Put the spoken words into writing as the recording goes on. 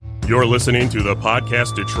You're listening to the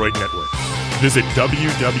Podcast Detroit Network. Visit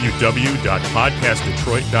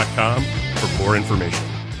www.podcastdetroit.com for more information.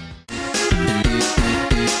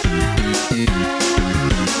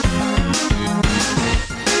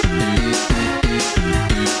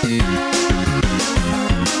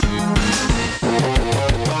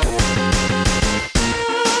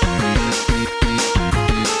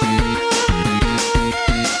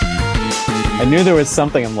 I knew there was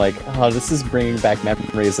something. I'm like, oh, this is bringing back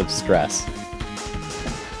memories of stress.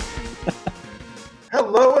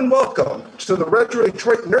 Hello and welcome to the Retro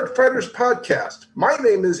Detroit Nerd Fighters podcast. My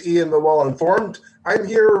name is Ian the Well-Informed. I'm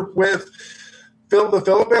here with Phil the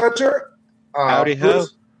Filibuster. Howdy ho.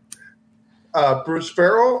 Bruce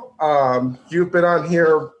Farrell. You've been on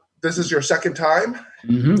here. This is your second time.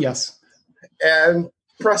 Mm-hmm, yes. And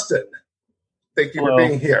Preston. Thank you for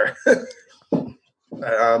being here.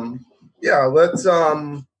 Yeah, let's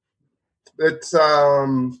dive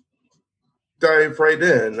right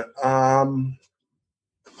in.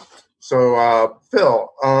 So Phil,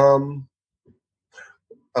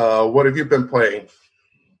 what have you been playing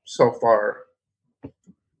so far?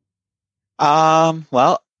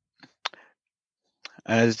 Well,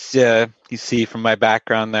 as you see from my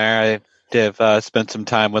background there, I have spent some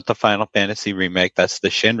time with the Final Fantasy remake. That's the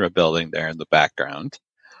Shinra building there in the background.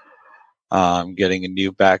 Getting a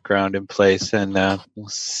new background in place, and we'll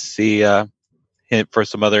see hint for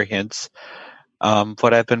some other hints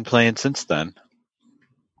what I've been playing since then.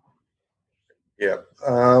 Yeah.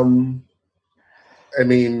 I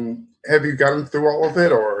mean, have you gotten through all of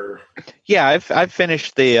it, or? Yeah, I've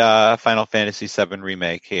finished the Final Fantasy VII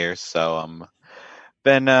remake here, so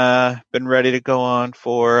been ready to go on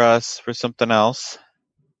for something else.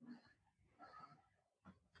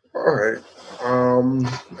 All right. I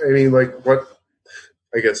mean, what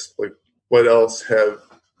else have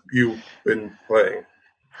you been playing?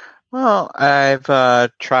 Well, I've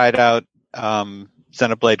tried out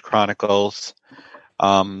Xenoblade Chronicles,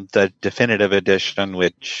 the definitive edition,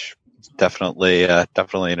 which is definitely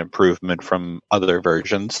an improvement from other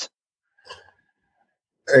versions.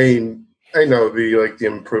 I mean, I know the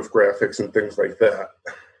improved graphics and things like that.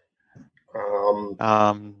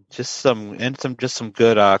 Just some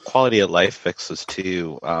good quality of life fixes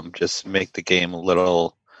too. Just make the game a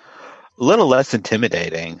little less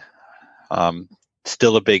intimidating.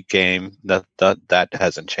 Still a big game. That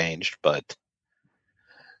hasn't changed, but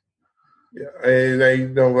yeah, and I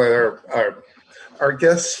know that our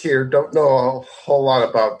guests here don't know a whole lot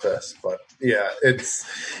about this, but yeah, it's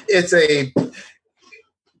a,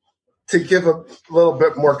 to give a little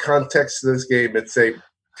bit more context to this game, it's a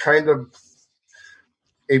kind of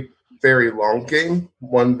a very long game,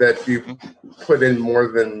 one that you put in more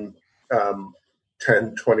than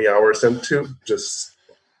 10, 20 hours into. Just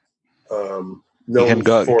you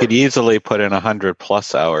could easily put in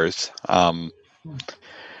 100+ hours,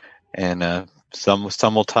 and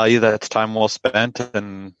some will tell you that it's time well spent,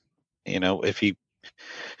 and if you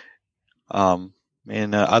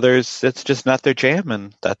and others it's just not their jam,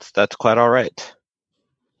 and that's quite all right.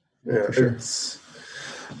 Yeah, for sure.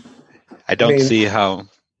 I don't see how.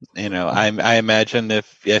 I imagine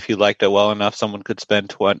if you liked it well enough, someone could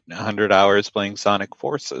spend 100 hours playing Sonic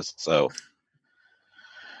Forces. So,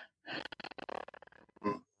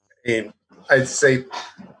 I'd say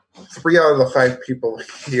 3 out of the 5 people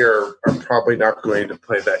here are probably not going to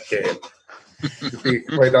play that game, to be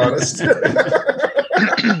quite honest.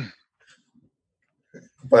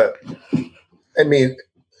 But I mean,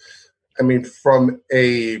 from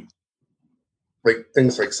a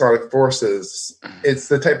things like Sonic Forces, it's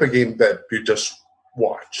the type of game that you just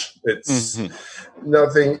watch. It's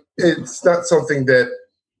nothing. It's not something that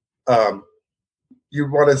you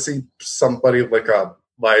want to see somebody a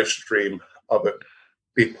live stream of it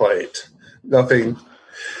be played. Nothing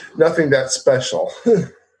that special.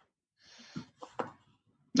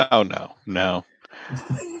 No.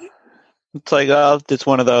 It's it's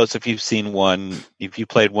one of those. If you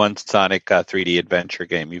played one Sonic 3D adventure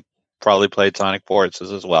game, you've probably played Sonic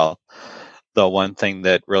Forces as well. The one thing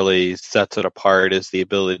that really sets it apart is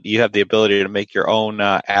you have the ability to make your own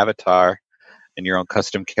avatar and your own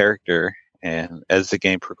custom character. And as the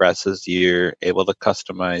game progresses, you're able to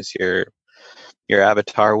customize your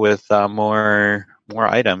avatar with more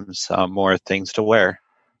items, more things to wear.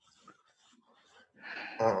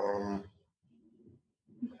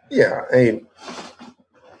 Yeah,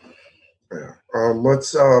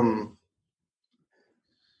 let's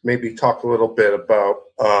maybe talk a little bit about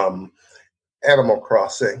Animal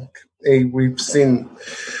Crossing. We've seen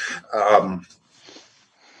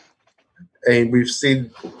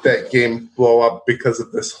that game blow up because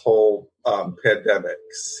of this whole pandemic,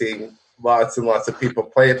 seeing lots and lots of people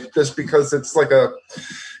play it just because it's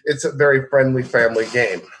it's a very friendly family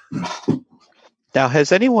game. Now,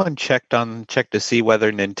 has anyone checked to see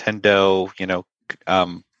whether Nintendo,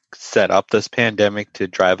 set up this pandemic to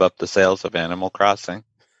drive up the sales of Animal Crossing?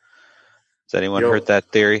 Has anyone heard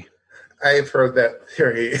that theory? I've heard that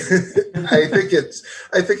theory. I think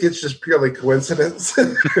it's just purely coincidence.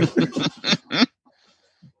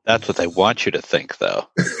 That's what they want you to think, though.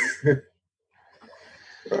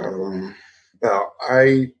 Now,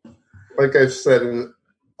 like I've said in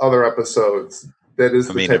other episodes, that is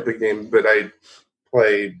the type of game that I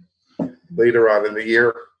played later on in the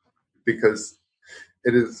year because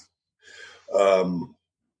it is a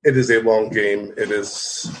long game. It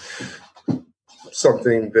is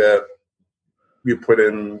something that you put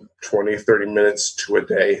in 20, 30 minutes to a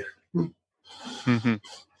day. Mm-hmm.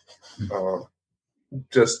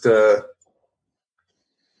 Just to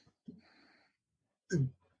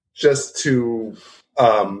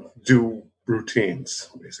do routines,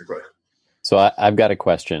 basically. So I've got a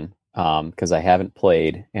question because I haven't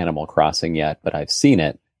played Animal Crossing yet, but I've seen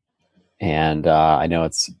it, and I know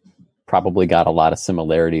it's probably got a lot of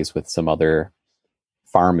similarities with some other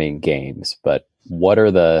farming games. But what are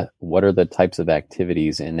the types of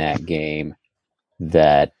activities in that game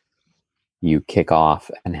that you kick off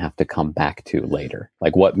and have to come back to later?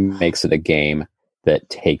 Like, what makes it a game that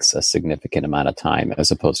takes a significant amount of time as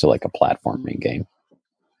opposed to like a platforming game?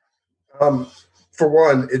 For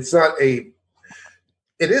one, it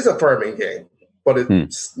is a farming game, but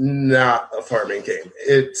it's not a farming game.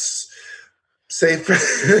 It's safe.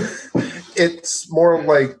 It's more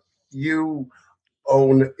like you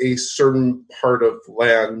own a certain part of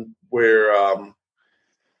land where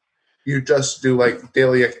you just do like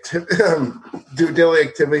daily activities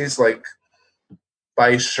like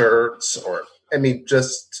buy shirts or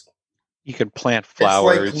just you can plant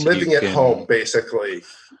flowers. It's like living at home, basically.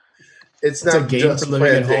 It's not a game just for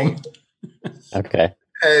living planting. at home. Okay.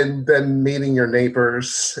 And then meeting your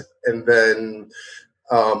neighbors, and then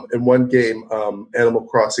in one game, Animal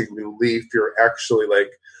Crossing New Leaf, you're actually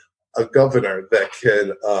like a governor that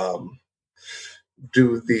can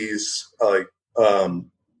do these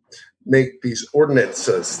make these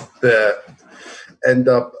ordinances that end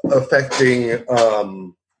up affecting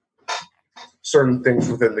certain things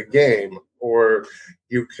within the game, or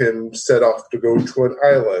you can set off to go to an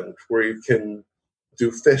island where you can do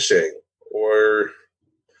fishing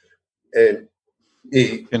and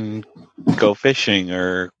eat. You can go fishing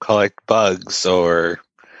or collect bugs, or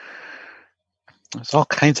there's all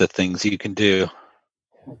kinds of things you can do.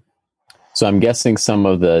 So I'm guessing some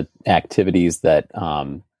of the activities that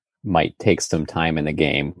might take some time in the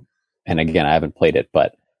game, and again, I haven't played it,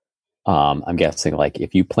 but I'm guessing like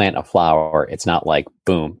if you plant a flower, it's not like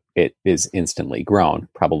boom, it is instantly grown.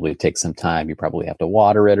 Probably takes some time. You probably have to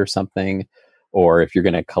water it or something. Or if you're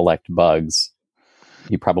going to collect bugs,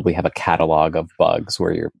 you probably have a catalog of bugs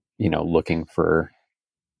where you're, looking for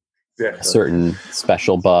a certain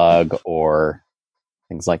special bug or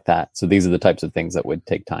things like that. So these are the types of things that would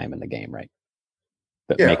take time in the game, right?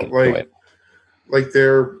 That make it like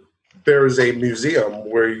there's a museum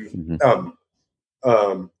where you,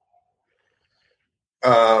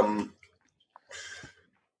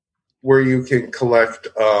 where you can collect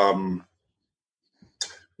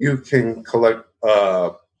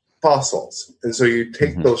fossils, and so you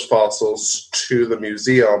take those fossils to the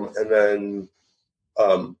museum, and then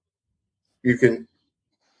you can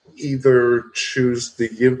either choose to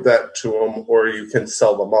give that to them, or you can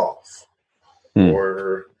sell them off,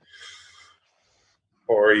 or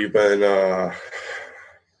even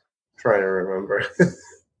trying to remember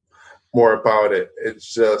more about it.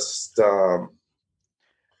 It's just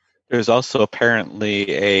there's also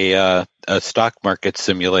apparently a stock market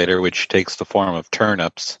simulator which takes the form of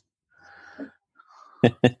turnips.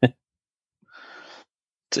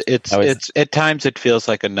 It's at times it feels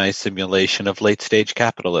like a nice simulation of late stage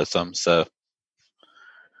capitalism. So,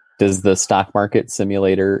 does the stock market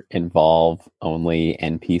simulator involve only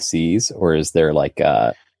NPCs, or is there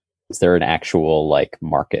is there an actual like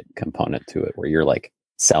market component to it where you're like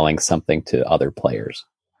selling something to other players?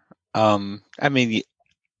 I've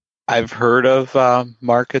heard of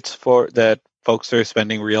markets for that folks are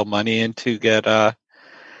spending real money in to get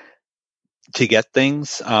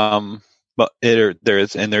things. But there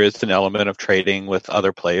is an element of trading with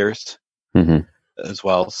other players as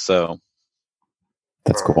well. So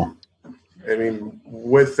that's cool.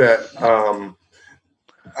 With that,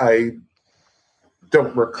 I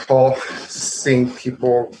don't recall seeing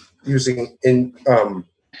people using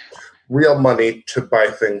real money to buy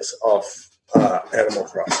things off Animal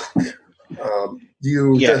Crossing.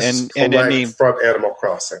 You Yeah, just and collect any from Animal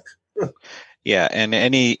Crossing. yeah, and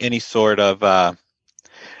any sort of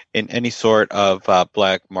in any sort of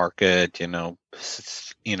black market,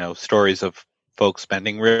 stories of folks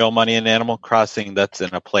spending real money in Animal Crossing, that's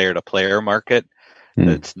in a player-to-player market. Hmm.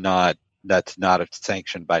 That's not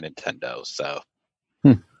sanctioned by Nintendo. So,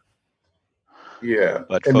 Yeah,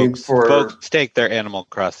 but I mean, folks take their Animal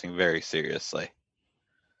Crossing very seriously.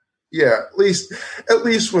 Yeah, at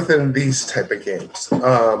least within these type of games,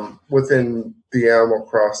 within the Animal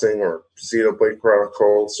Crossing or Xenoblade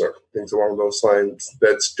Chronicles or things along those lines,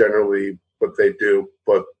 that's generally what they do.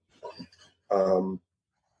 But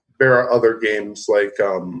there are other games like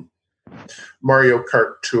Mario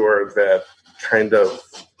Kart Tour that kind of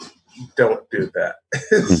don't do that.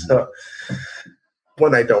 So,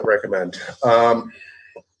 one I don't recommend.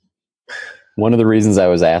 One of the reasons I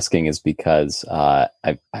was asking is because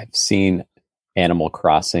I've seen Animal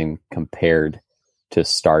Crossing compared to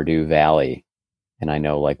Stardew Valley, and I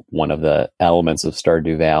know like one of the elements of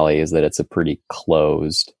Stardew Valley is that it's a pretty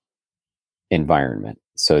closed environment.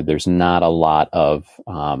 So there's not a lot of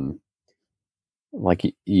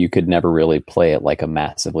like you could never really play it like a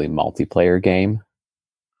massively multiplayer game.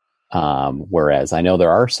 Whereas I know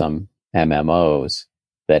there are some MMOs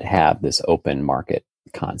that have this open market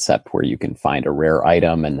concept where you can find a rare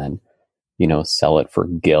item and then, sell it for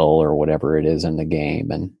gil or whatever it is in the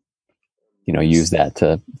game and, use that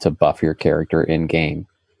to buff your character in game.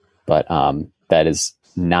 But that is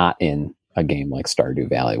not in a game like Stardew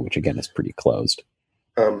Valley, which again is pretty closed.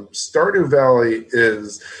 Stardew Valley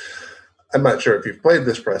is, I'm not sure if you've played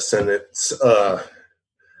this, Preston. It's, I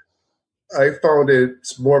found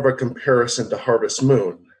it's more of a comparison to Harvest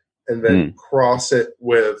Moon and then cross it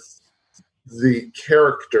with the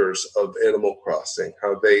characters of Animal Crossing,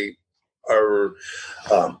 how they are,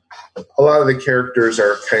 a lot of the characters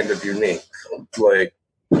are kind of unique. Like,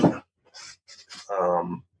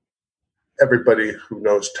 everybody who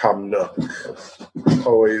knows Tom Nook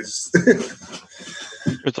always.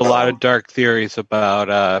 There's a lot of dark theories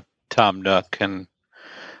about Tom Nook and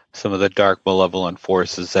some of the dark malevolent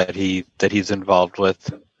forces that he's involved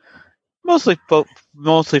with. Mostly for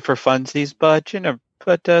funsies, but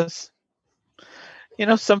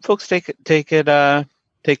some folks take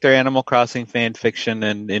their Animal Crossing fan fiction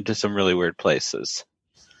and into some really weird places.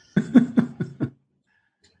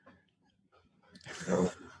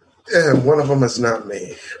 And one of them is not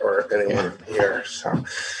me or anyone here. So,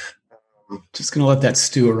 just gonna let that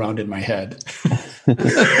stew around in my head.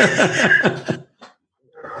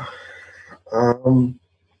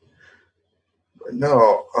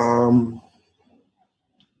 No.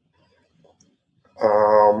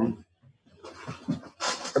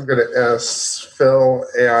 I'm going to ask Phil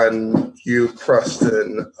and you,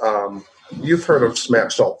 Preston. You've heard of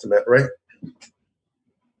Smash Ultimate, right?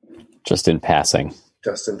 Just in passing.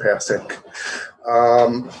 Just in passing. A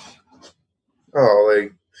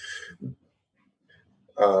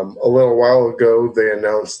little while ago, they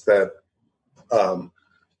announced that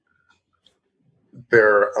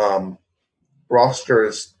their roster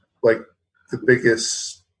is like the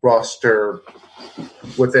biggest roster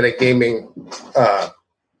within a gaming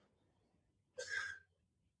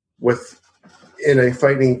in a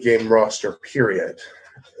fighting game roster period,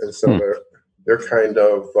 and so they're kind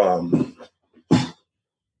of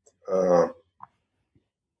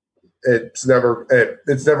it's never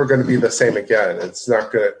going to be the same again. It's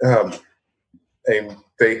not going to. And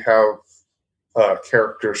they have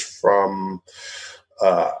characters from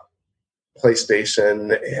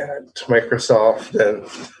PlayStation and Microsoft and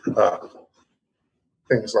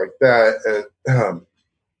things like that,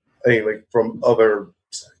 and like from other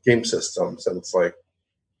game systems, and it's like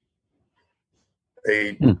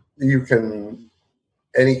you can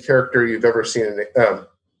any character you've ever seen in a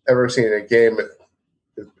game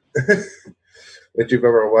that you've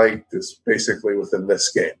ever liked is basically within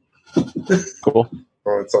this game. Cool.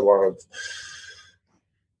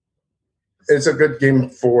 It's a good game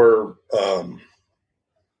for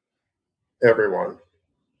everyone,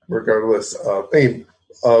 regardless of age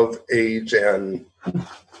and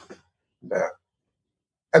that.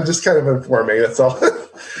 I'm just kind of informing. That's all.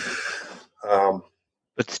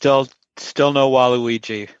 But still no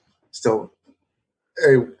Waluigi. Still,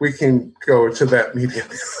 hey, we can go to that media.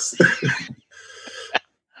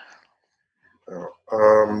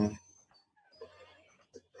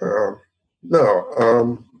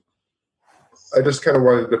 No. I just kind of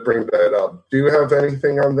wanted to bring that up. Do you have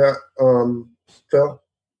anything on that, Phil?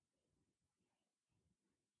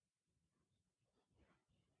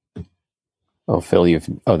 Oh, Phil,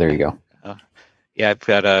 there you go. Yeah, I've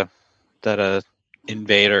got a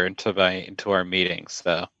invader into our meetings.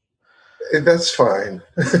 So That's fine.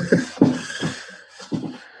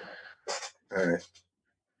 All right.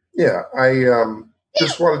 Yeah, I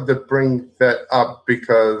just wanted to bring that up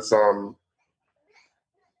because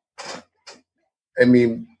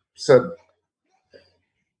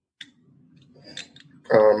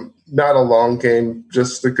not a long game,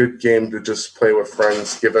 just a good game to just play with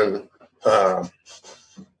friends, given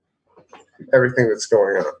everything that's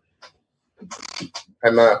going on.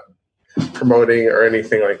 I'm not promoting or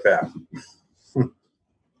anything like that.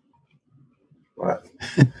 What?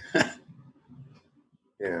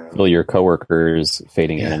 Yeah. Feel your coworkers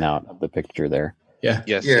fading in and out of the picture there. Yeah.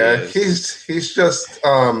 yes, Yeah, he is. he's just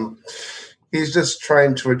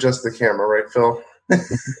trying to adjust the camera, right, Phil?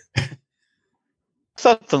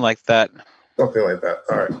 Something like that. Something like that.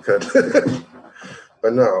 All right, good.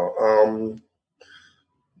 But no,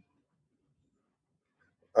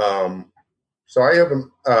 so I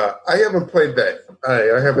haven't played that.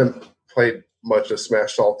 I haven't played much of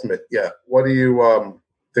Smash Ultimate yet. What do you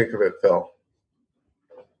think of it, Phil?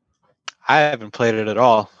 I haven't played it at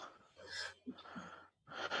all.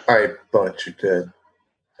 I thought you did.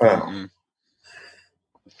 Oh.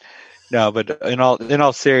 No, but in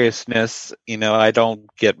all seriousness, I don't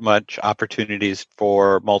get much opportunities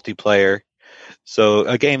for multiplayer. So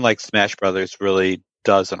a game like Smash Brothers really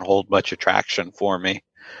doesn't hold much attraction for me.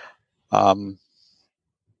 Yeah.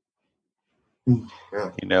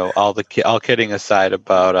 All kidding aside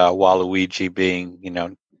about Waluigi being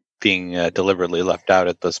deliberately left out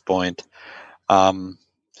at this point. I've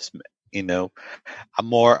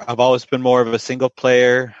always been more of a single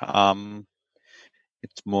player.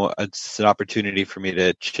 It's an opportunity for me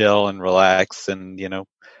to chill and relax and,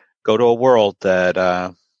 go to a world that,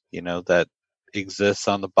 that exists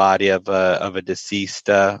on the body of a deceased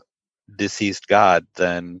god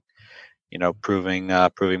than, proving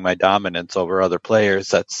my dominance over other players.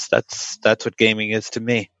 That's what gaming is to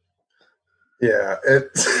me. Yeah,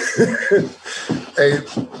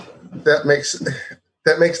 that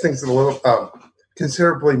makes things a little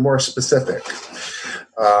considerably more specific.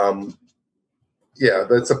 Yeah,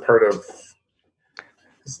 that's a part of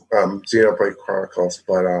Xenoblade Chronicles,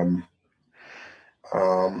 but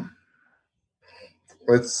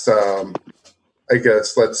let's move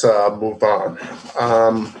on.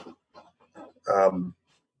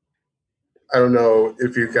 I don't know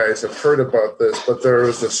if you guys have heard about this, but there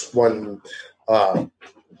was this one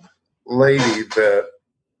lady that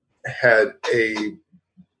had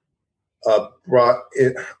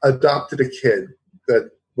adopted a kid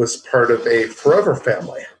that was part of a Forever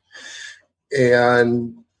family.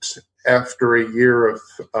 And after a year of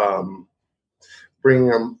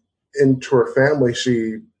bringing him into her family,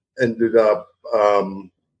 she ended up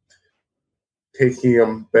taking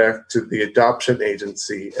him back to the adoption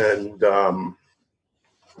agency and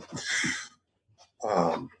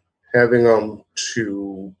having him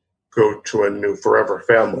to go to a new Forever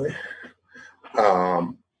family.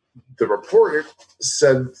 The report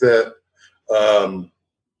said that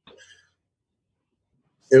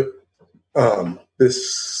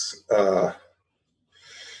this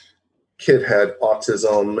kid had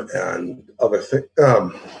autism and other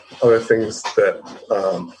things that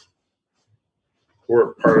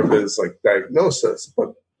were part of his diagnosis,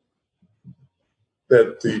 but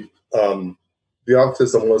that the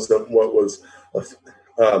autism wasn't what was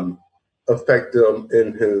affected him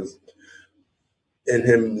in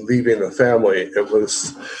him leaving the family. It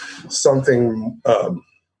was something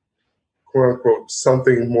quote unquote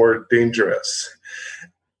something more dangerous,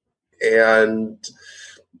 and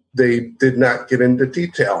they did not get into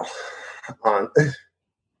detail on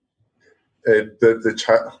the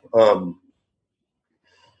child.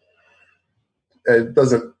 It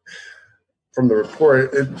doesn't, from the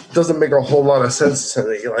report, it doesn't make a whole lot of sense to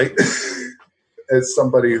me. As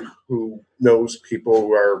somebody who knows people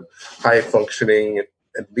who are high functioning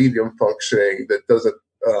and medium functioning, that doesn't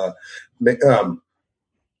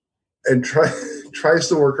and tries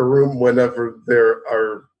to work a room whenever there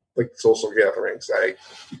are social gatherings. I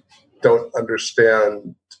don't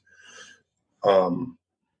understand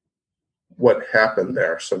what happened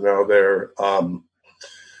there. So now they're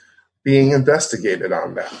being investigated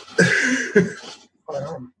on that.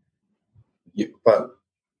 But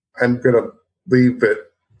I'm going to leave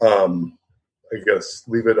it,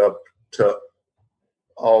 leave it up to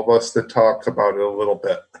all of us to talk about it a little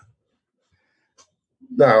bit.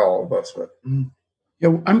 Not all of us, but...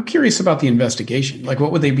 Yeah, I'm curious about the investigation.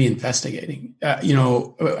 What would they be investigating?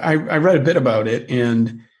 I read a bit about it,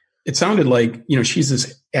 and it sounded like, she's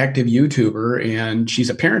this active YouTuber, and she's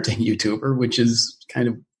a parenting YouTuber, which is kind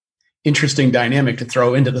of interesting dynamic to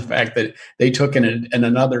throw into the fact that they took in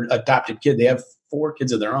another adopted kid. They have 4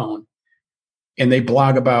 kids of their own, and he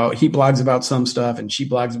blogs about some stuff and she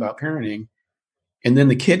blogs about parenting. And then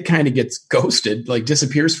the kid kind of gets ghosted, like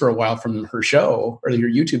disappears for a while from her show or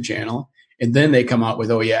your YouTube channel. And then they come out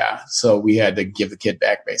with, oh yeah, so we had to give the kid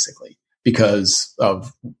back basically because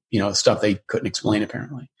of, stuff they couldn't explain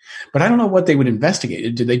apparently. But I don't know what they would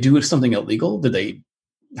investigate. Did they do something illegal? Did they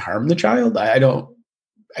harm the child? I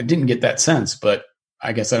didn't get that sense, but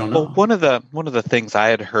I guess I don't know. Well, one of the things I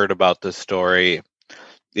had heard about this story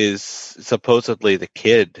is supposedly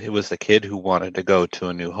it was the kid who wanted to go to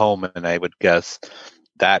a new home, and I would guess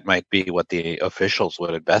that might be what the officials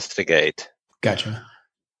would investigate. Gotcha.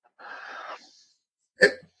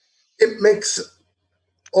 It makes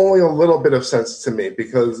only a little bit of sense to me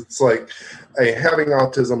because it's like having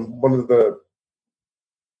autism,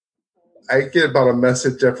 I get about a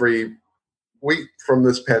message every week from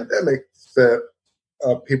this pandemic that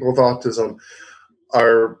people with autism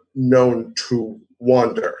are known to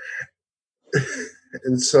wander.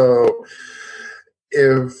 And so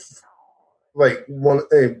if like one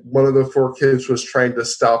of the 4 kids was trying to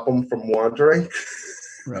stop them from wandering,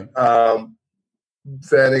 right.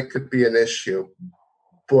 Then it could be an issue.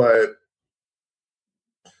 But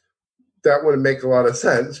that wouldn't make a lot of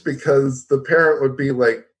sense because the parent would be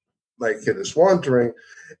like, my kid is wandering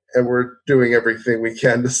and we're doing everything we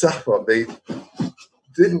can to stop them. They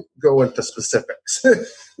didn't go into specifics.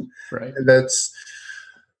 Right. And that's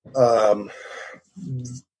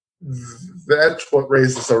what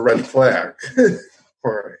raises a red flag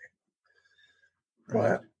for me.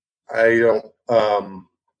 But I don't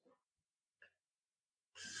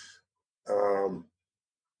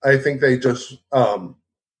I think they just and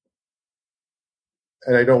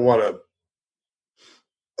I don't want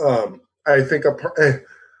to I think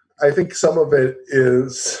some of it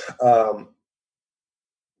is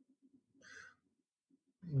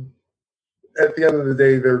at the end of the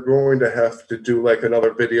day, they're going to have to do like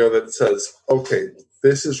another video that says, okay,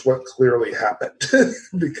 this is what clearly happened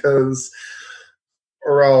because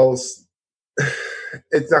or else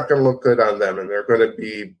it's not going to look good on them and they're going to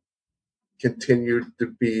be continued to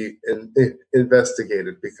be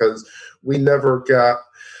investigated because we never got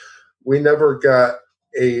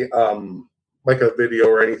a like a video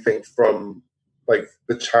or anything from like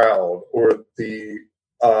the child or the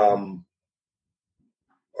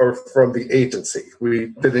or from the agency. We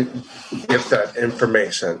didn't get that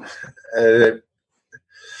information, and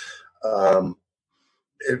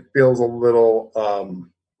it feels a little.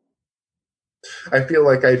 I feel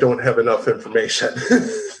like I don't have enough information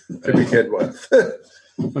to begin with.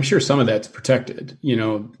 I'm sure some of that's protected.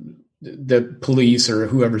 The police or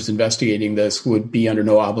whoever's investigating this would be under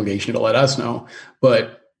no obligation to let us know.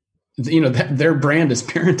 But their brand is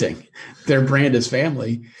parenting, their brand is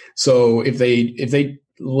family. So if they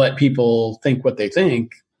let people think what they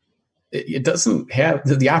think, it doesn't have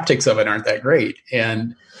the optics of it aren't that great,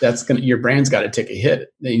 and your brand's got to take a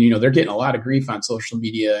hit. They're getting a lot of grief on social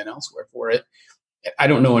media and elsewhere for it. I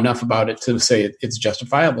don't know enough about it to say it's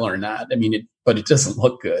justifiable or not. But it doesn't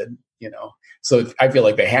look good, So I feel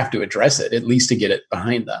like they have to address it at least to get it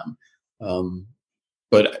behind them.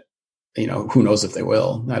 But who knows if they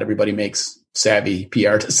will? Not everybody makes savvy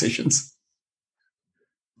PR decisions.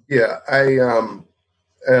 Yeah,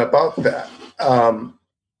 about that.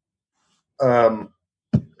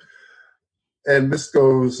 And this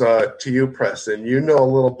goes to you, Preston. You know a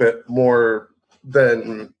little bit more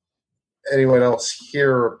than anyone else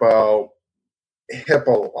here about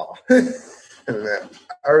HIPAA law. And that.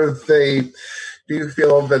 Do you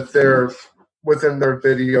feel that they're within their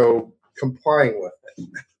video complying with it?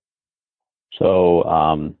 So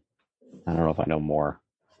I don't know if I know more.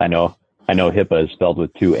 I know HIPAA is spelled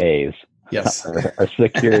with 2 A's. Yes. Our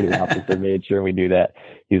security officer made sure we do that.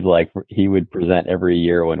 He's like, he would present every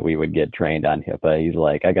year when we would get trained on HIPAA. He's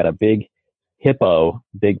like, I got a big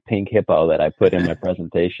pink hippo that I put in my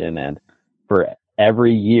presentation. And for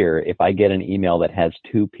every year, if I get an email that has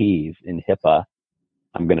 2 P's in HIPAA,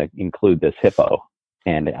 I'm going to include this hippo.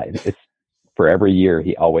 And it's for every year,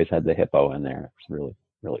 he always had the hippo in there. It's really,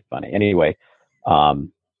 really funny. Anyway,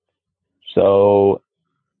 so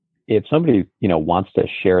if somebody, wants to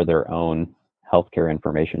share their own healthcare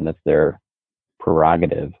information, that's their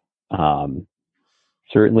prerogative.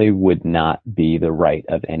 Certainly would not be the right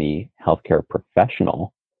of any healthcare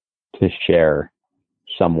professional to share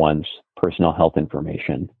someone's personal health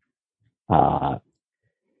information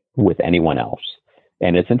with anyone else.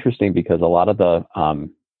 And it's interesting because a lot of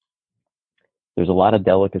there's a lot of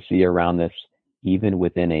delicacy around this, even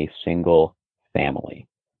within a single family.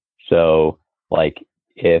 So like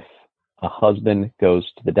if a husband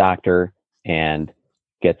goes to the doctor and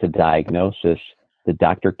gets a diagnosis, the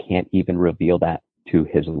doctor can't even reveal that to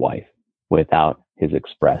his wife without his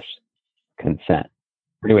express consent.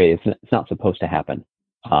 Anyway, it's not supposed to happen.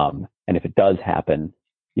 And if it does happen,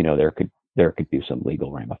 there could be some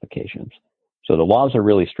legal ramifications. So the laws are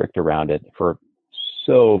really strict around it for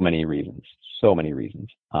so many reasons.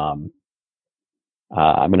 I'm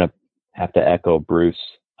going to have to echo Bruce.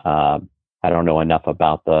 I don't know enough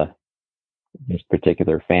about this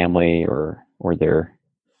particular family or their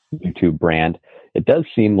YouTube brand. It does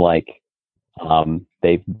seem like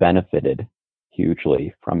they've benefited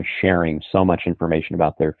hugely from sharing so much information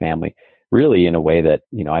about their family, really in a way that,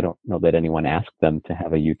 I don't know that anyone asked them to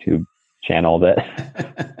have a YouTube channel that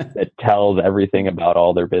that tells everything about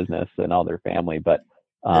all their business and all their family. But,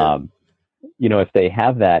 if they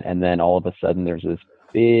have that, and then all of a sudden there's this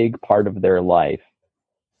big part of their life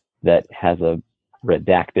that has a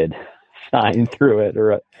redacted sign through it,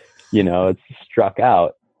 or, it's struck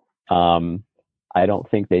out. I don't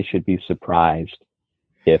think they should be surprised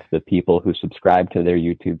if the people who subscribe to their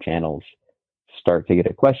YouTube channels start to get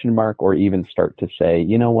a question mark, or even start to say,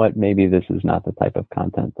 you know what, maybe this is not the type of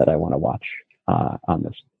content that I want to watch on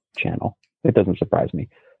this channel. It doesn't surprise me.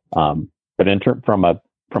 But from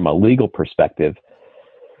a legal perspective,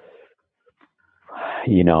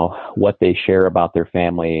 what they share about their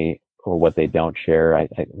family or what they don't share. I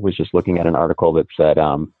was just looking at an article that said,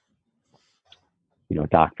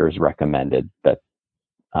 doctors recommended that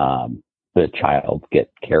the child get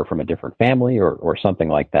care from a different family or something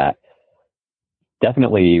like that.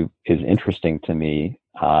 Definitely is interesting to me.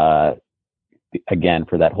 Again,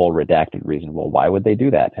 for that whole redacted reason. Well, why would they do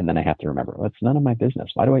that? And then I have to remember, well, it's none of my business.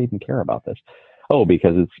 Why do I even care about this? Oh,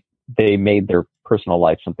 because they made their personal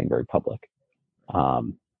life something very public.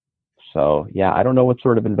 So yeah, I don't know what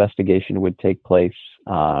sort of investigation would take place.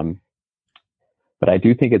 But I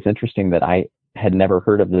do think it's interesting that I had never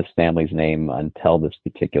heard of this family's name until this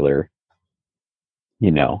particular,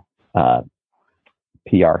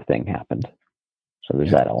 PR thing happened. So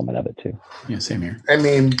there's that element of it too. Yeah, same here. I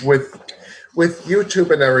mean, with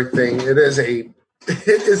YouTube and everything, it is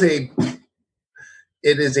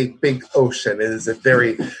a big ocean. It is a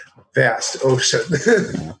very vast ocean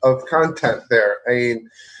of content there. I mean,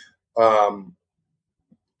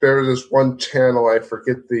 there was this one channel, I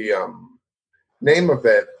forget the name of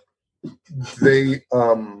it. They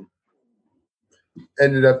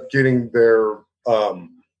ended up getting their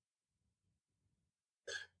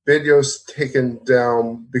videos taken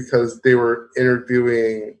down because they were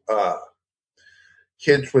interviewing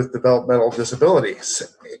kids with developmental disabilities.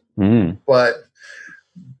 But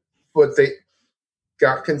they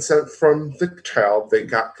got consent from the child, they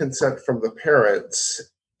got consent from the parents,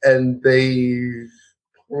 and they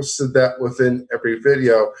posted that within every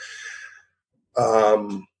video.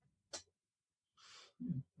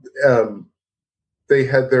 They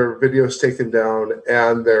had their videos taken down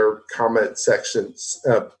and their comment sections.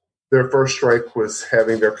 Their first strike was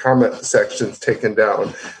having their comment sections taken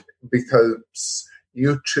down because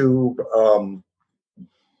YouTube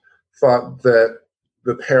thought that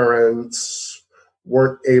the parents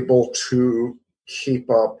weren't able to keep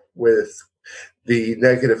up with the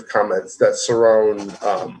negative comments that surround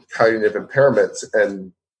cognitive impairments,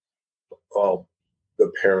 and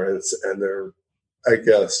the parents and their, I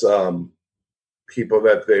guess, people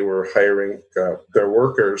that they were hiring, their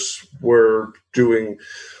workers, were doing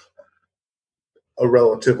a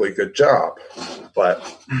relatively good job. But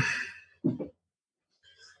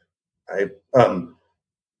I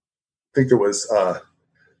think it was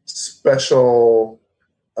special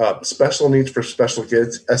needs for special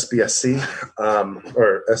kids, SBSC,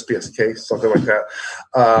 or SBSK, something like that.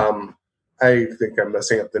 I think I'm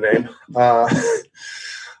messing up the name.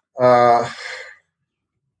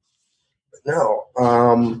 No.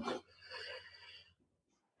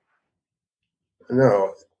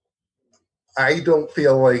 I don't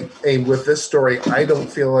feel like, with this story, I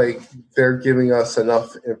don't feel like they're giving us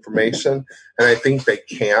enough information, and I think they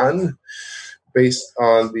can, based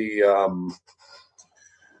on the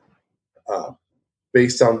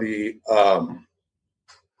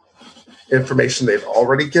information they've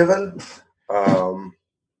already given.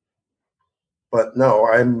 But no,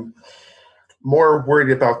 I'm more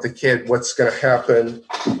worried about the kid, what's going to happen,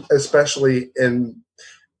 especially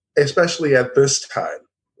at this time.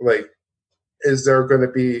 Like, is there going to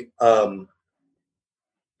be,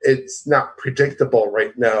 it's not predictable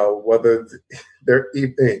right now whether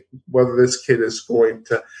this kid is going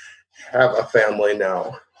to have a family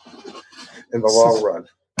now in the long run.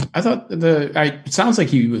 I thought it sounds like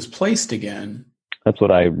he was placed again. That's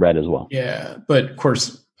what I read as well. Yeah. But of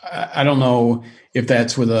course, I don't know if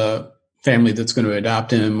that's with a family that's going to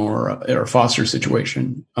adopt him or a foster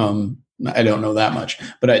situation. I don't know that much,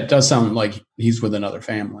 but it does sound like he's with another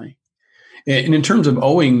family. And in terms of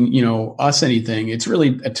owing, us anything, it's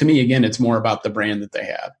really, to me, again, it's more about the brand that they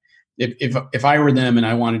have. If I were them and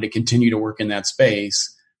I wanted to continue to work in that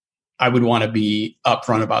space, I would want to be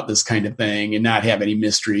upfront about this kind of thing and not have any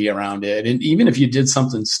mystery around it. And even if you did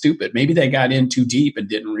something stupid, maybe they got in too deep and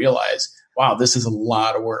didn't realize, wow, this is a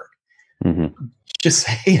lot of work. Mm-hmm. Just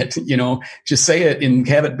say it, just say it and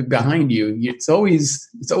have it behind you. It's always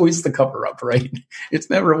the cover up, right? It's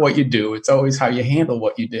never what you do. It's always how you handle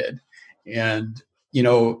what you did. And,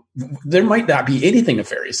 there might not be anything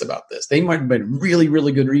nefarious about this. They might have been really,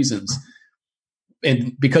 really good reasons.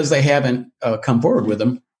 And because they haven't come forward with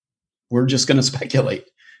them, we're just going to speculate,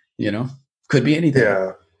 could be anything.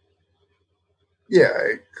 Yeah,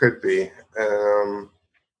 it could be.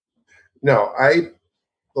 The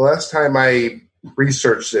last time I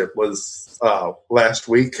researched it was last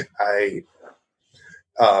week. They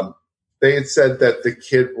had said that the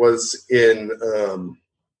kid was in,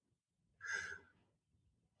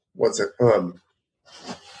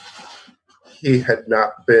 he had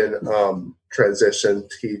not been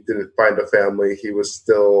transitioned. He didn't find a family. He was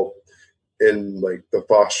still in like the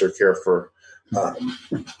foster care for, but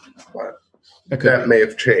that may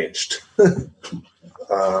have changed. But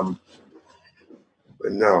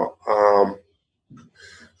no.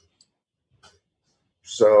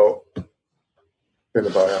 So been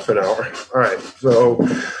about half an hour. All right. So,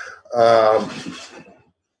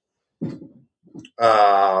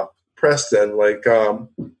 Preston,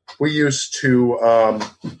 we used to,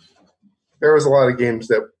 there was a lot of games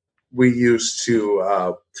that we used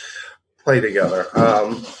to play together.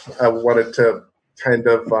 I wanted to kind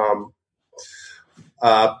of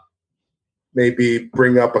maybe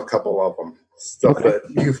bring up a couple of them, stuff that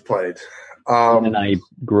you've played. And I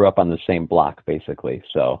grew up on the same block, basically.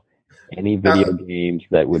 So any video games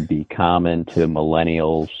that would be common to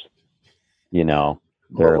millennials, they're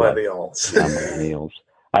millennials. Millennials.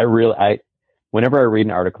 Whenever I read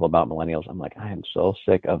an article about millennials, I'm like, I am so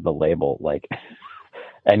sick of the label.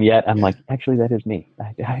 And yet I'm like, actually, that is me.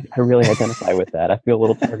 I really identify with that. I feel a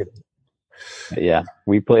little targeted. But yeah,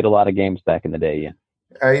 we played a lot of games back in the day. Yeah.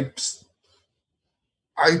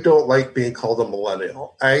 I don't like being called a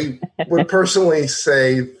millennial. I would personally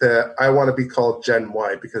say that I want to be called Gen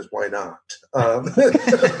Y because why not?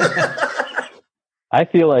 I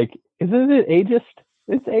feel like, isn't it ageist?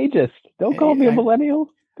 It's ageist. Don't call me a millennial.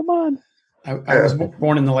 Come on. I was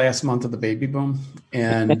born in the last month of the baby boom,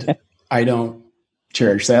 and I don't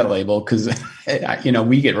cherish that label because,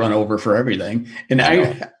 we get run over for everything. And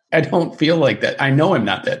I don't feel like that. I know I'm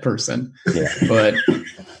not that person, but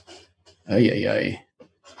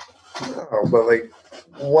but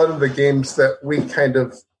one of the games that we kind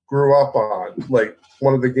of grew up on,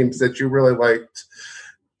 one of the games that you really liked,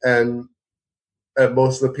 and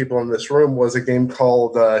most of the people in this room, was a game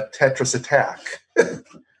called Tetris Attack.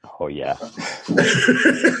 Oh yeah.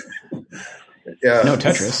 Yeah. No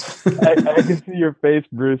Tetris. I can see your face,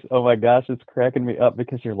 Bruce. Oh my gosh, it's cracking me up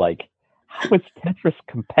because you're like, how is Tetris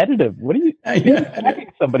competitive? What are you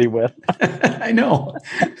attacking somebody with? I know.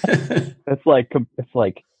 It's like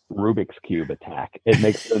Rubik's Cube attack. It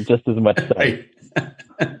makes just as much sense. Right.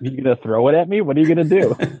 You gonna throw it at me? What are you gonna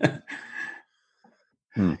do?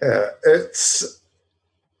 Yeah, it's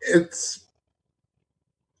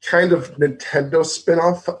kind of Nintendo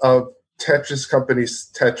spin-off of Tetris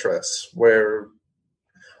Company's Tetris, where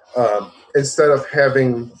instead of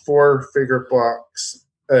having 4 figure blocks,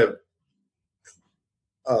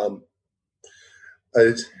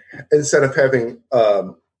 instead of having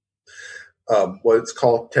what's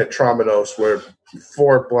called tetrominoes, where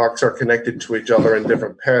 4 blocks are connected to each other in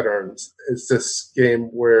different patterns, it's this game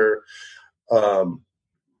where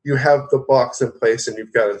you have the blocks in place and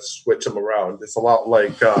you've got to switch them around. It's a lot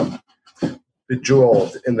like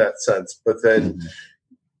Bejeweled in that sense, but then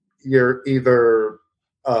you're either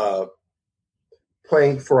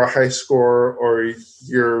playing for a high score or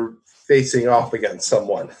you're facing off against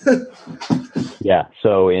someone. Yeah,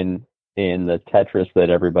 so in the Tetris that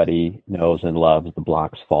everybody knows and loves, the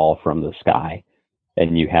blocks fall from the sky,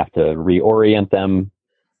 and you have to reorient them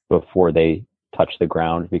before they touch the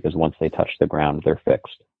ground, because once they touch the ground, they're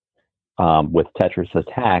fixed. With Tetris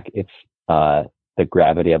Attack, it's the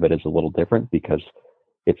gravity of it is a little different because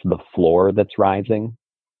it's the floor that's rising,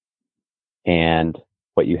 and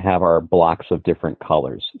what you have are blocks of different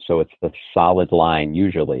colors. So it's the solid line,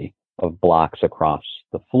 usually, of blocks across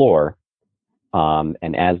the floor.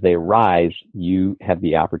 And as they rise, you have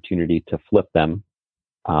the opportunity to flip them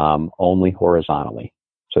only horizontally.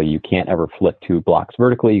 So you can't ever flip 2 blocks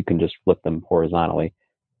vertically. You can just flip them horizontally.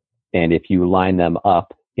 And if you line them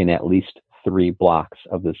up in at least 3 blocks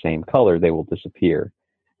of the same color, they will disappear.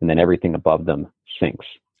 And then everything above them sinks.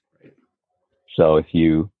 So if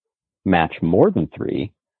you match more than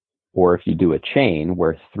 3, or if you do a chain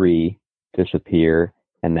where 3 disappear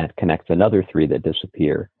and that connects another 3 that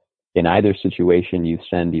disappear, in either situation, you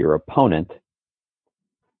send your opponent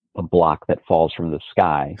a block that falls from the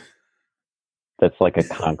sky. That's like a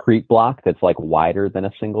concrete block that's like wider than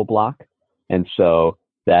a single block. And so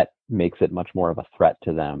that makes it much more of a threat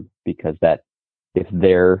to them, because that if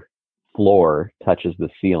their floor touches the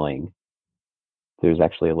ceiling, there's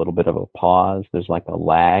actually a little bit of a pause. There's like a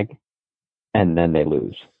lag, and then they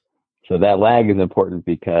lose. So that lag is important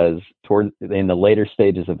because in the later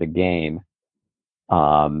stages of the game,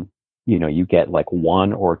 you get like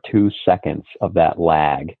 1 or 2 seconds of that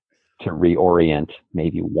lag to reorient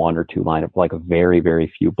maybe 1 or 2 line of like a very,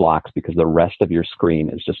 very few blocks, because the rest of your screen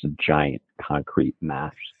is just a giant concrete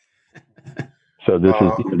mass. So these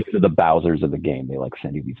are the Bowsers of the game. They like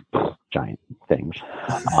send you these giant things.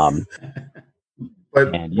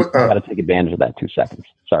 And you got to take advantage of that 2 seconds.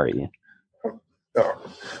 Sorry, Ian.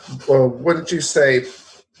 Well, wouldn't you say,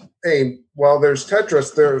 hey, while there's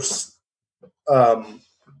Tetris, there's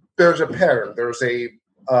a pattern. There's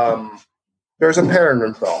a pattern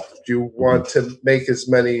involved. You want to make as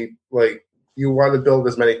many, you want to build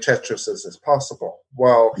as many Tetrises as possible.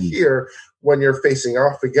 While here, when you're facing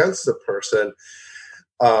off against the person,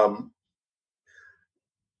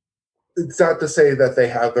 it's not to say that they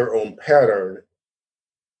have their own pattern.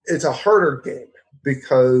 It's a harder game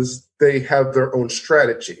because they have their own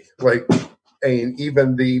strategy.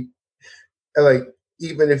 Even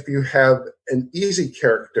if you have an easy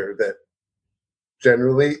character that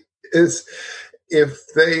generally is, if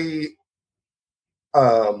they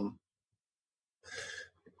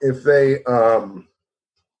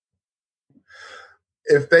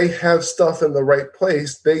have stuff in the right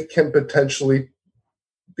place, they can potentially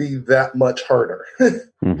be that much harder.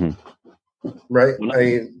 Mm-hmm. Right?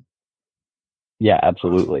 Yeah,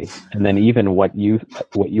 absolutely. And then even what you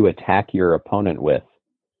attack your opponent with,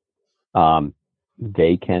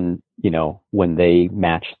 they can, when they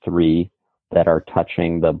match 3 that are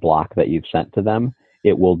touching the block that you've sent to them,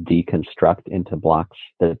 it will deconstruct into blocks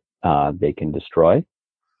that they can destroy.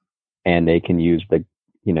 And they can use the,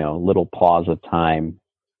 little pause of time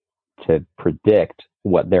to predict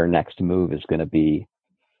what their next move is going to be.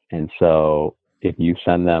 And so if you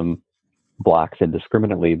send them blocks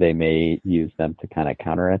indiscriminately, they may use them to kind of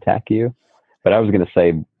counterattack you. But I was going to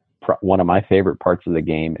say, one of my favorite parts of the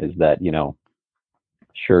game is that,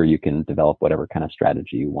 sure, you can develop whatever kind of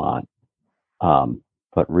strategy you want.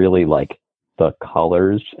 But really, like, the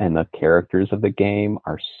colors and the characters of the game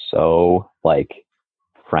are so,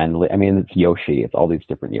 friendly. I mean, it's Yoshi. It's all these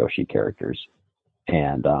different Yoshi characters.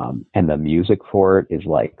 And the music for it is,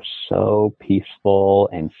 so peaceful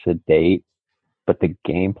and sedate. But the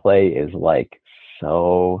gameplay is,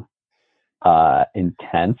 so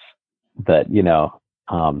intense that,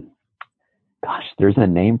 there's a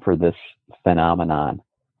name for this phenomenon.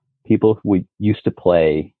 People who used to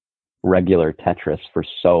play regular Tetris for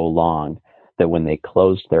so long that when they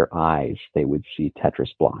closed their eyes, they would see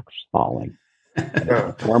Tetris blocks falling. It's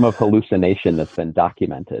a form of hallucination that's been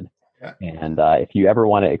documented. And if you ever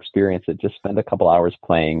want to experience it, just spend a couple hours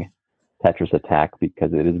playing Tetris Attack,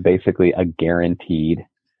 because it is basically a guaranteed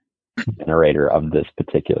generator of this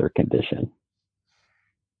particular condition.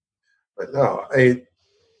 But no, like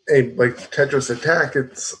Tetris Attack,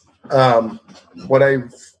 it's what I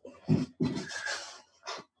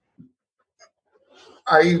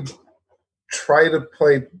try to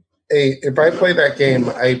play. If I play that game,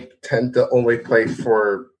 I tend to only play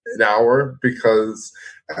for an hour, because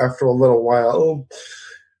after a little while,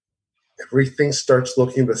 everything starts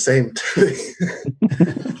looking the same to me.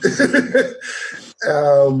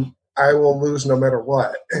 I will lose no matter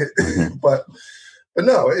what. but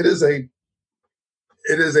no, it is a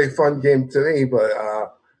fun game to me. But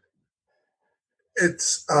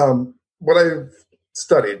it's what I've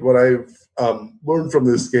studied, what I've learned from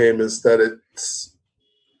this game is that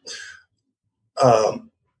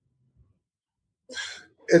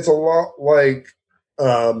it's a lot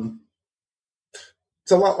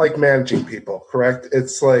like managing people, correct?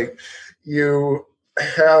 It's like you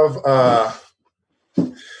have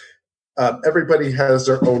everybody has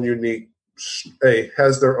their own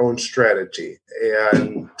has their own strategy,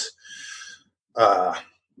 and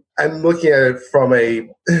I'm looking at it from a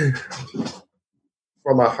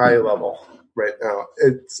high level right now.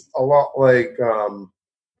 It's a lot like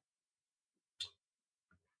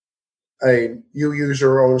you use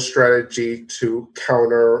your own strategy to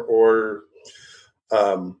counter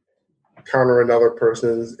another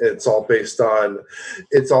person's. It's all based on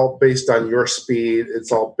your speed.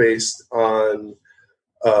 It's all based on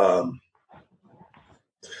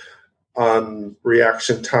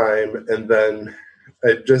reaction time, and then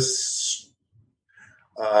it just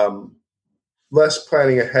less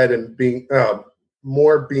planning ahead and being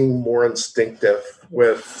more instinctive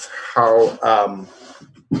with how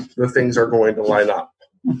the things are going to line up.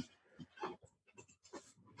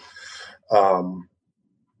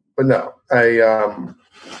 But no, I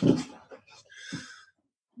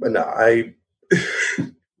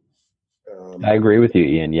agree with you,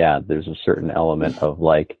 Ian. Yeah, there's a certain element of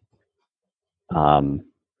like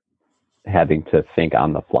having to think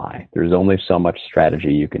on the fly. There's only so much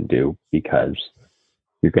strategy you can do because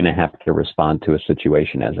you're going to have to respond to a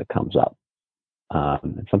situation as it comes up.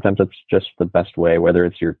 And sometimes that's just the best way, whether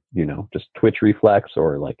it's your, just twitch reflex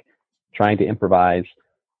or like trying to improvise.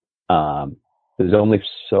 There's only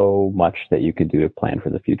so much that you can do to plan for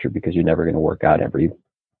the future because you're never going to work out every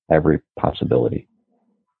possibility.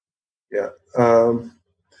 Yeah.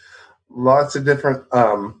 Lots of different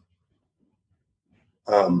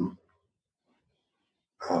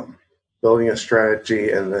building a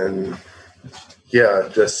strategy, and then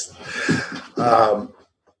just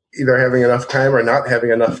either having enough time or not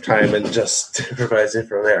having enough time, and just improvising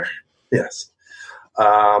from there. Yes.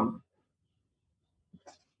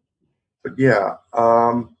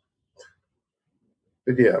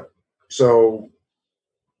 So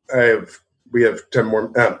we have 10 more,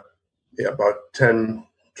 about 10,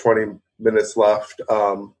 20 minutes left.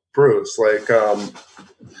 Bruce,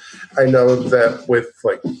 I know that with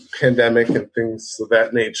like pandemic and things of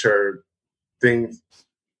that nature, things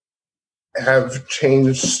have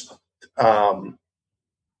changed.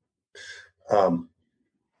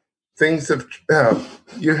 Things have,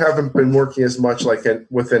 you haven't been working as much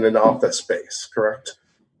within an office space, correct?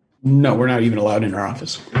 No, we're not even allowed in our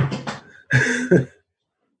office.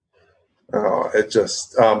 It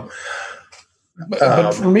just,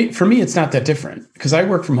 but for me, it's not that different because I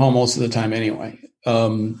work from home most of the time anyway.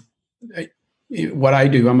 What I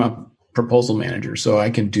do, I'm a proposal manager, so I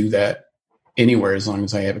can do that anywhere as long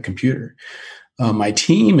as I have a computer. My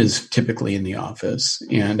team is typically in the office,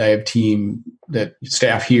 and I have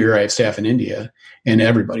staff here. I have staff in India, and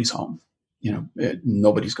everybody's home.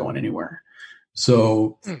 Nobody's going anywhere.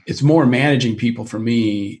 So it's more managing people for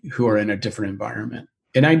me who are in a different environment.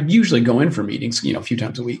 And I usually go in for meetings, a few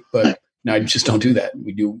times a week, but now I just don't do that.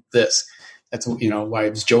 We do this. That's, why I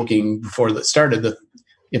was joking before that started that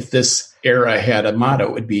if this era had a motto,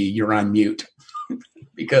 it would be "you're on mute."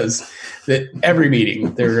 Because that every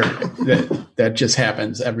meeting that just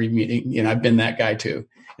happens every meeting, I've been that guy too.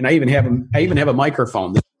 And I even have a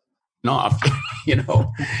microphone that's off,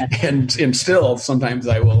 and still sometimes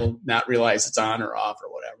I will not realize it's on or off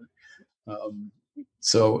or whatever.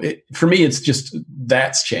 So for me, it's just,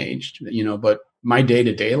 that's changed, but my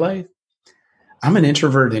day-to-day life, I'm an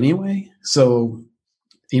introvert anyway. So,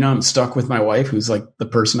 I'm stuck with my wife, who's like the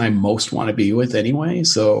person I most want to be with anyway.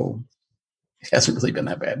 So it hasn't really been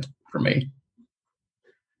that bad for me.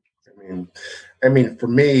 I mean, for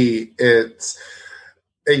me, it's,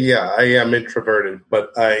 I am introverted, but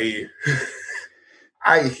I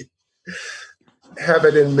have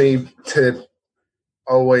it in me to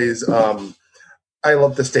always, I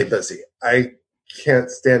love to stay busy. I can't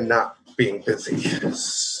stand not being busy.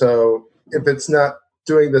 So if it's not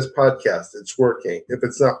doing this podcast, it's working. If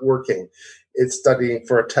it's not working, it's studying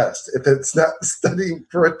for a test. If it's not studying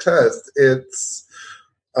for a test, it's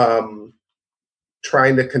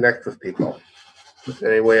trying to connect with people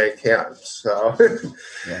any way I can. So it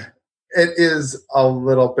is a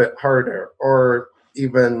little bit harder, or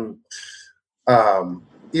even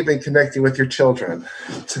connecting with your children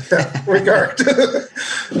to that regard.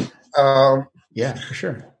 Yeah, for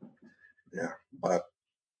sure. Yeah, but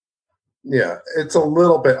it's a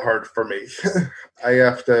little bit hard for me. I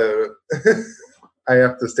have to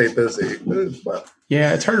stay busy. But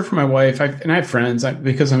yeah, it's harder for my wife. I have friends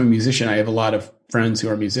because I'm a musician. I have a lot of friends who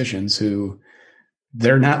are musicians who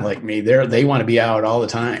they're not like me. They want to be out all the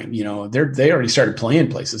time. They already started playing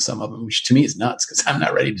places. Some of them, which to me is nuts because I'm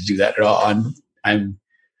not ready to do that at all. I'm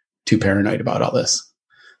too paranoid about all this.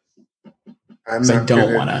 I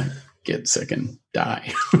don't want to get sick and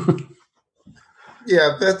die.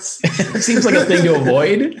 Yeah, that's it seems like a thing to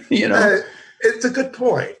avoid, it's a good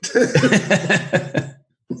point.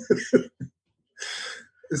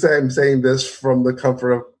 I'm saying this from the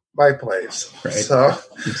comfort of my place. Right. So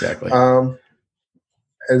exactly.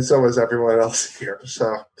 And so is everyone else here.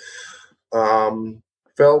 So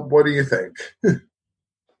if Phil, what do you think?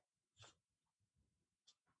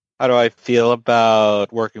 How do I feel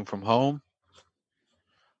about working from home?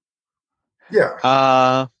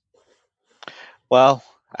 Yeah. Well,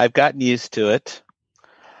 I've gotten used to it.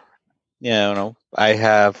 I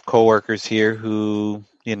have coworkers here who,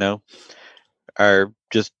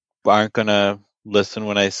 aren't going to listen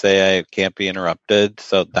when I say I can't be interrupted.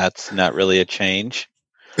 So that's not really a change.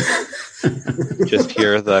 Just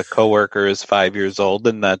hear the coworker is 5 years old,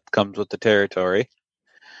 and that comes with the territory.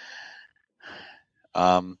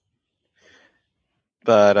 But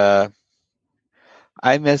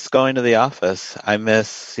I miss going to the office. I miss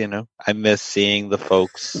seeing the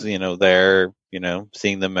folks, there,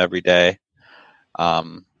 seeing them every day.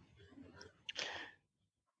 And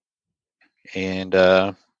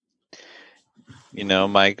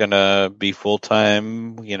am I gonna be full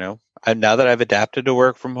time? Now that I've adapted to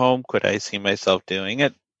work from home, could I see myself doing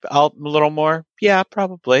it a little more? Yeah,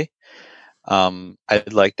 probably.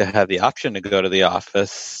 I'd like to have the option to go to the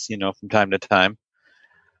office, from time to time,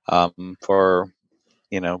 for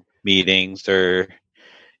meetings or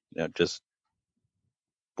just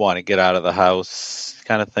want to get out of the house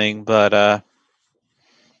kind of thing. But other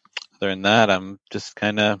than that, I'm just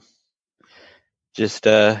kind of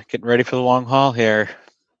getting ready for the long haul here.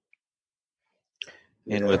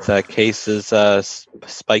 And with cases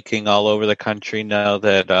spiking all over the country now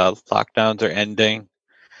that lockdowns are ending,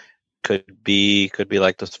 could be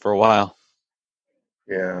like this for a while.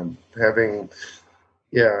 Yeah, having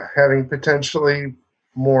potentially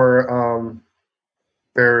more.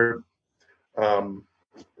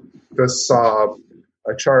 Just saw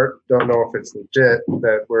a chart. Don't know if it's legit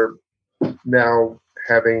that we're now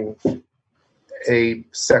having a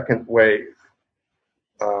second wave.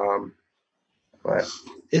 But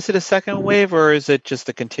is it a second wave or is it just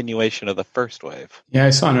a continuation of the first wave? Yeah, I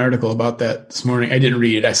saw an article about that this morning. I didn't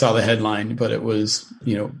read it. I saw the headline, but it was,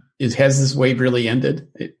 has this wave really ended?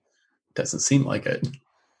 It doesn't seem like it.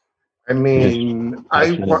 I mean, I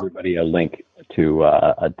sent everybody a link to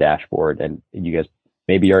a dashboard, and you guys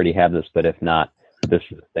maybe already have this, but if not, this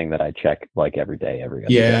is the thing that I check like every day, every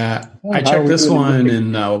other day. I checked this one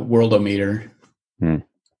in Worldometer.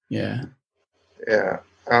 Yeah. Yeah.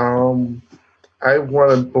 I want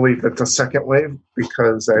to believe it's a second wave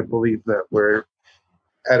because I believe that we're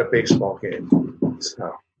at a baseball game.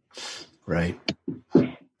 So. Right.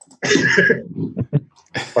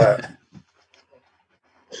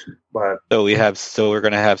 but so we're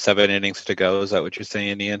going to have 7 innings to go. Is that what you're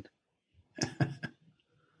saying, Ian?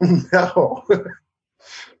 No.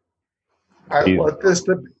 I want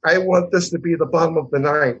this to be the bottom of the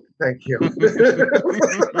ninth. Thank you.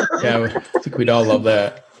 Yeah, I think we'd all love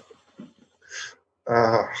that.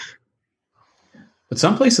 But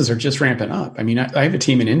some places are just ramping up. I mean, I have a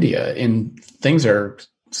team in India, and things are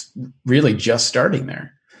really just starting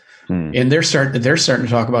there. And they're starting to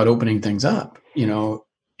talk about opening things up.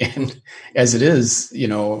 And as it is,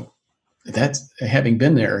 that's having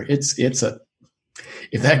been there. If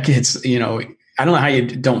that gets, I don't know how you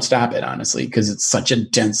don't stop it, honestly, because it's such a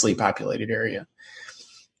densely populated area.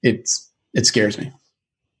 It scares me.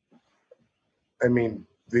 I mean,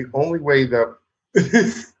 the only way that,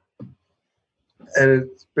 and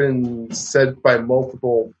it's been said by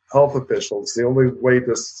multiple health officials, the only way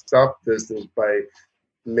to stop this is by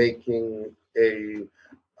making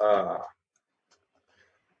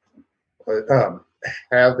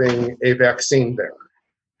having a vaccine there.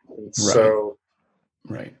 Right. So,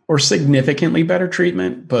 right. Or significantly better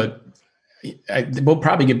treatment, but we'll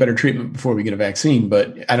probably get better treatment before we get a vaccine,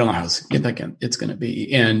 but I don't know how significant it's going to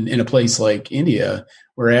be. And in a place like India,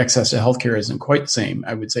 where access to healthcare isn't quite the same,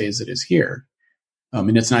 I would say, as it is here,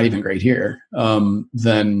 and it's not even great here,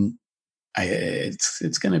 then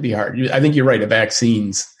it's going to be hard. I think you're right.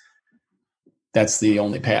 Vaccines, that's the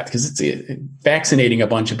only path, because vaccinating a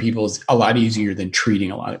bunch of people is a lot easier than treating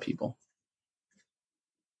a lot of people.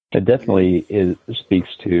 It definitely speaks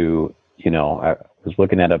to, I was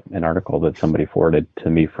looking at an article that somebody forwarded to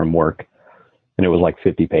me from work, and it was like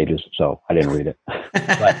 50 pages, so I didn't read it.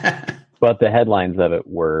 but the headlines of it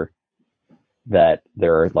were that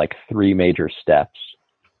there are like 3 major steps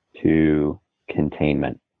to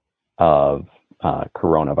containment of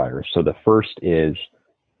coronavirus. So the first is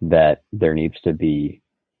that there needs to be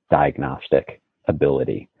diagnostic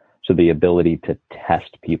ability. So the ability to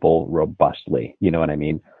test people robustly, you know what I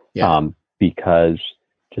mean? Yeah. Because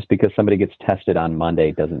just because somebody gets tested on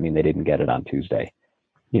Monday doesn't mean they didn't get it on Tuesday.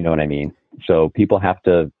 You know what I mean? So people have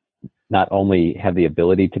to not only have the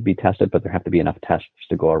ability to be tested, but there have to be enough tests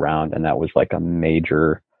to go around. And that was like a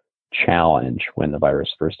major challenge when the virus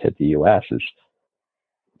first hit the US, is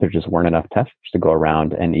there just weren't enough tests to go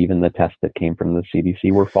around, and even the tests that came from the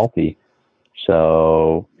CDC were faulty.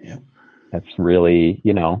 So that's really,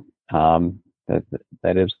 that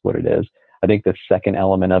is what it is. I think the second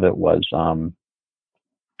element of it was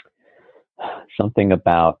something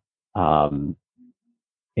about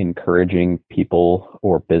encouraging people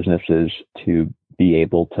or businesses to be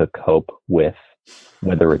able to cope with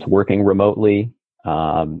whether it's working remotely,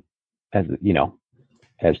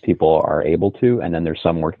 as people are able to, and then there's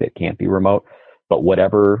some work that can't be remote, but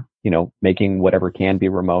whatever, making whatever can be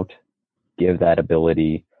remote, give that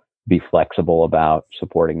ability, be flexible about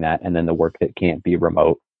supporting that. And then the work that can't be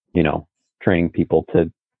remote, training people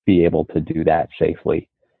to be able to do that safely.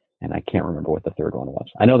 And I can't remember what the third one was.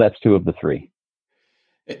 I know that's two of the three.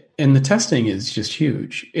 And the testing is just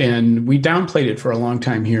huge. And we downplayed it for a long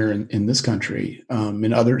time here in this country.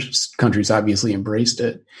 In other countries obviously embraced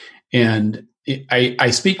it. And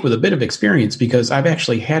I speak with a bit of experience because I've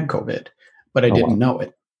actually had COVID, but I didn't know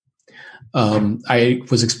it. I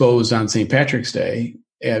was exposed on St. Patrick's Day,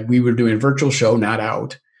 and we were doing a virtual show, not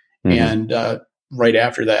out. Mm-hmm. And right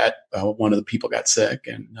after that, one of the people got sick,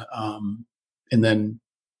 and then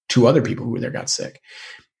two other people who were there got sick.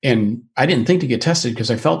 And I didn't think to get tested because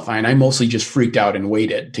I felt fine. I mostly just freaked out and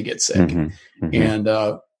waited to get sick. Mm-hmm. Mm-hmm.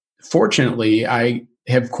 And fortunately, I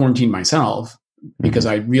have quarantined myself because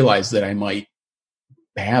I realized that I might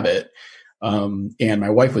have it. And my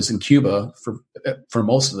wife was in Cuba for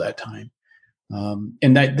most of that time. And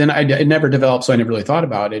it never developed, so I never really thought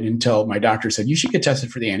about it until my doctor said, you should get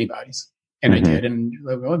tested for the antibodies. And I did. And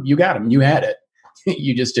well, you got them. You had it.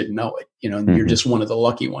 You just didn't know it. You're just one of the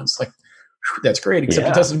lucky ones. Like, that's great, except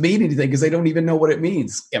it doesn't mean anything because they don't even know what it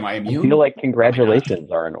means. Am I immune? I feel like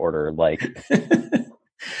congratulations are in order. Like,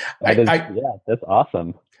 that's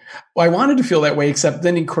awesome. Well, I wanted to feel that way, except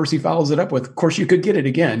then, of course, he follows it up with, of course, you could get it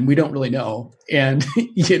again. We don't really know. And,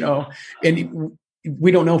 and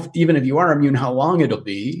we don't know even if you are immune, how long it'll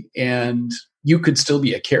be. And you could still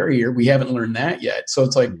be a carrier. We haven't learned that yet. So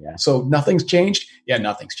it's like, so nothing's changed? Yeah,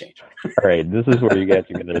 nothing's changed. All right. This is where you guys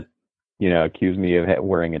are going to, accuse me of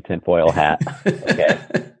wearing a tinfoil hat. Okay.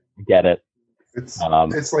 Get it. It's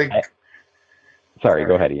like... Sorry,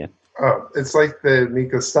 go ahead, Ian. It's like the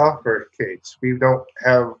Mika Stauffer case. We don't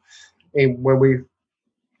have when we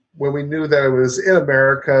knew that it was in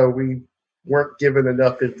America, we weren't given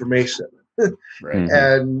enough information. Right.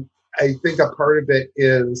 And I think a part of it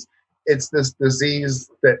is it's this disease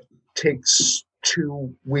that takes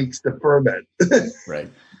 2 weeks to ferment. Right.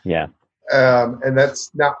 Yeah. And that's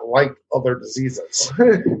not like other diseases.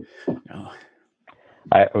 No.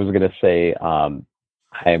 I was going to say, I'm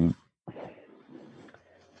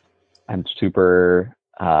super,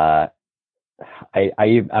 I'm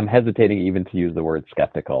hesitating even to use the word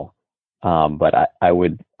skeptical. But I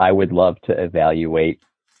would love to evaluate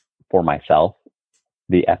for myself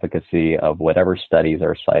the efficacy of whatever studies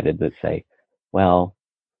are cited that say, well,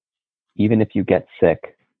 even if you get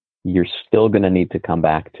sick, you're still going to need to come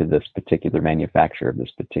back to this particular manufacturer of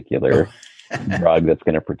this particular drug that's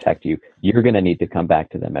going to protect you. You're going to need to come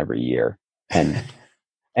back to them every year. And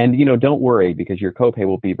don't worry, because your copay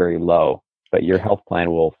will be very low, but your health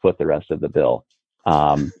plan will foot the rest of the bill.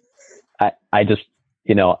 I just,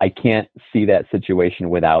 I can't see that situation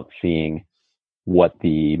without seeing what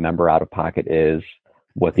the member out of pocket is,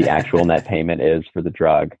 what the actual net payment is for the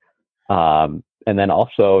drug. And then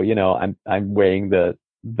also, I'm weighing the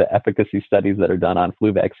efficacy studies that are done on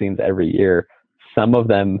flu vaccines every year. Some of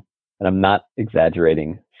them, and I'm not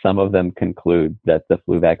exaggerating, some of them conclude that the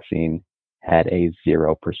flu vaccine had a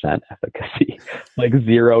 0% efficacy, like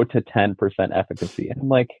 0 to 10% efficacy. And I'm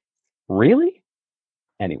like, really?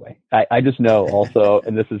 Anyway, I just know also,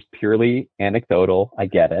 and this is purely anecdotal, I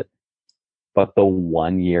get it, but the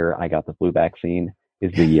 1 year I got the flu vaccine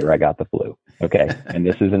is the year I got the flu. Okay. And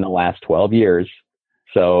this is in the last 12 years.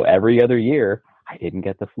 So every other year, I didn't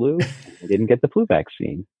get the flu. I didn't get the flu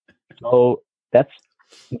vaccine. So this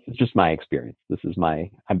is just my experience. This is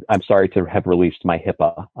I'm sorry to have released my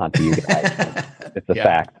HIPAA onto you guys. It's a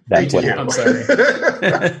fact. That's what I'm sorry.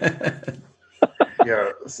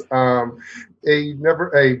 Yes.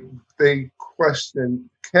 They questioned,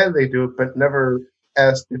 can they do it, but never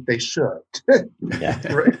asked if they should.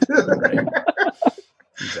 Yeah. Right. Right.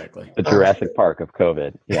 Exactly. The Jurassic Park of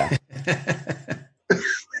COVID. Yeah.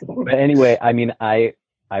 But anyway, I mean, I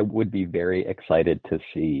would be very excited to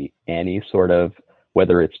see any sort of,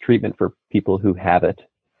 whether it's treatment for people who have it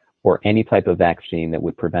or any type of vaccine that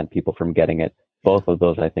would prevent people from getting it. Both of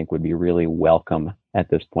those, I think, would be really welcome at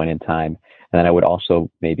this point in time. And then I would also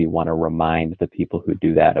maybe want to remind the people who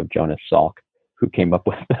do that of Jonas Salk, who came up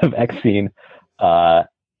with the vaccine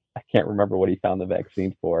I can't remember what he found the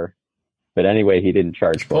vaccine for, but anyway, he didn't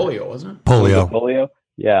charge for polio, wasn't it? Was it polio?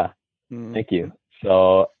 Yeah. Mm. Thank you.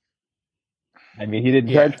 So, I mean, he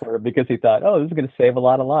didn't charge for it because he thought, oh, this is going to save a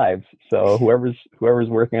lot of lives. So whoever's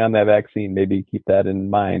working on that vaccine, maybe keep that in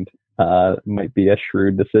mind. Might be a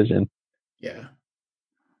shrewd decision. Yeah.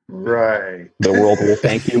 Right. The world will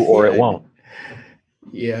thank you, or it won't.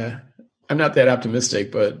 Yeah. I'm not that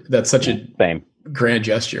optimistic, but that's such a Same. grand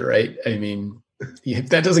gesture, right? I mean, if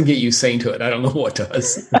that doesn't get you saying to it, I don't know what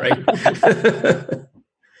does, right?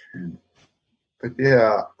 But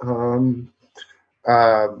yeah.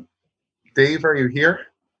 Dave, are you here?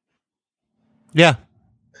 Yeah.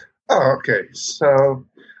 Oh, okay. So,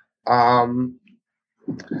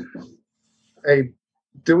 hey,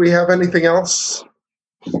 do we have anything else?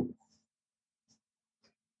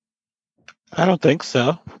 I don't think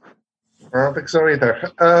so. I don't think so either.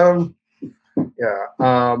 Yeah.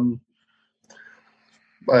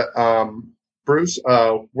 But Bruce,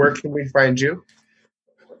 where can we find you?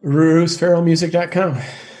 RuseFerrellmusic.com.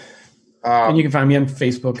 And you can find me on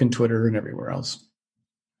Facebook and Twitter and everywhere else.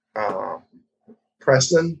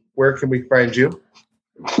 Preston, where can we find you?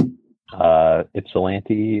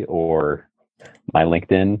 Ypsilanti, or my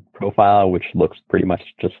LinkedIn profile, which looks pretty much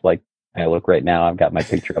just like I look right now. I've got my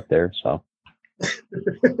picture up there. So,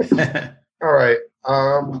 all right.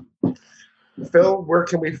 Phil, where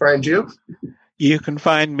can we find you? You can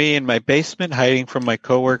find me in my basement hiding from my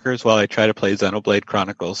coworkers while I try to play Xenoblade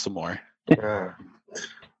Chronicles some more. You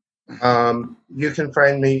can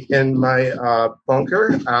find me in my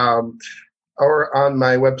bunker or on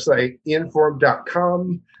my website,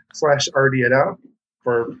 inform.com/RDNL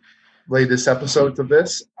for latest episodes of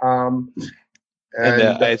this. And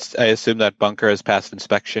I assume that bunker has passed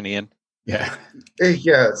inspection, Ian? Yeah.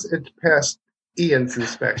 Yes, it's passed Ian's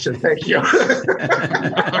inspection. Thank you.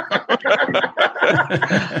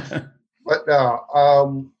 But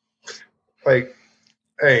no,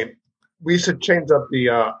 hey, we should change up the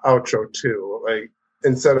outro too. Like,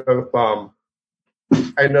 instead of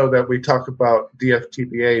I know that we talk about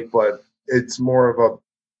DFTBA, but it's more of a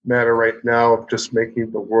matter right now of just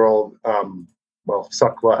making the world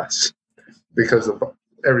suck less because of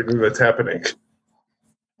everything that's happening.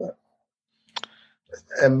 But,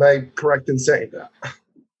 am I correct in saying that?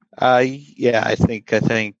 Yeah, I think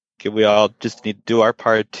we all just need to do our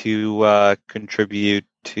part to contribute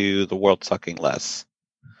to the world sucking less.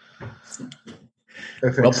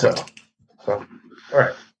 I think so. All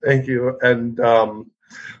right. Thank you. And I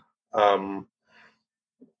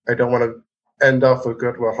don't want to end off with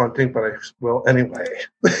Goodwill Hunting, but I will anyway.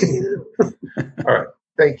 All right.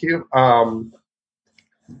 Thank you.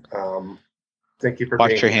 Thank you for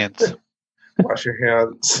Wash your hands. Wash your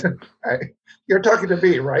hands. You're talking to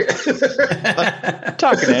me, right? I'm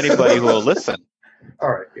talking to anybody who will listen.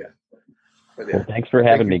 All right. Yeah. Well, thanks for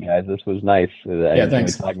having me, guys. This was nice.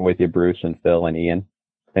 Thanks. Talking with you, Bruce and Phil and Ian.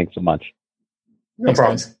 Thanks so much. No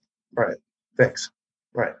problem. All right. Thanks.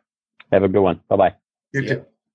 All right. Have a good one. Bye-bye. You too.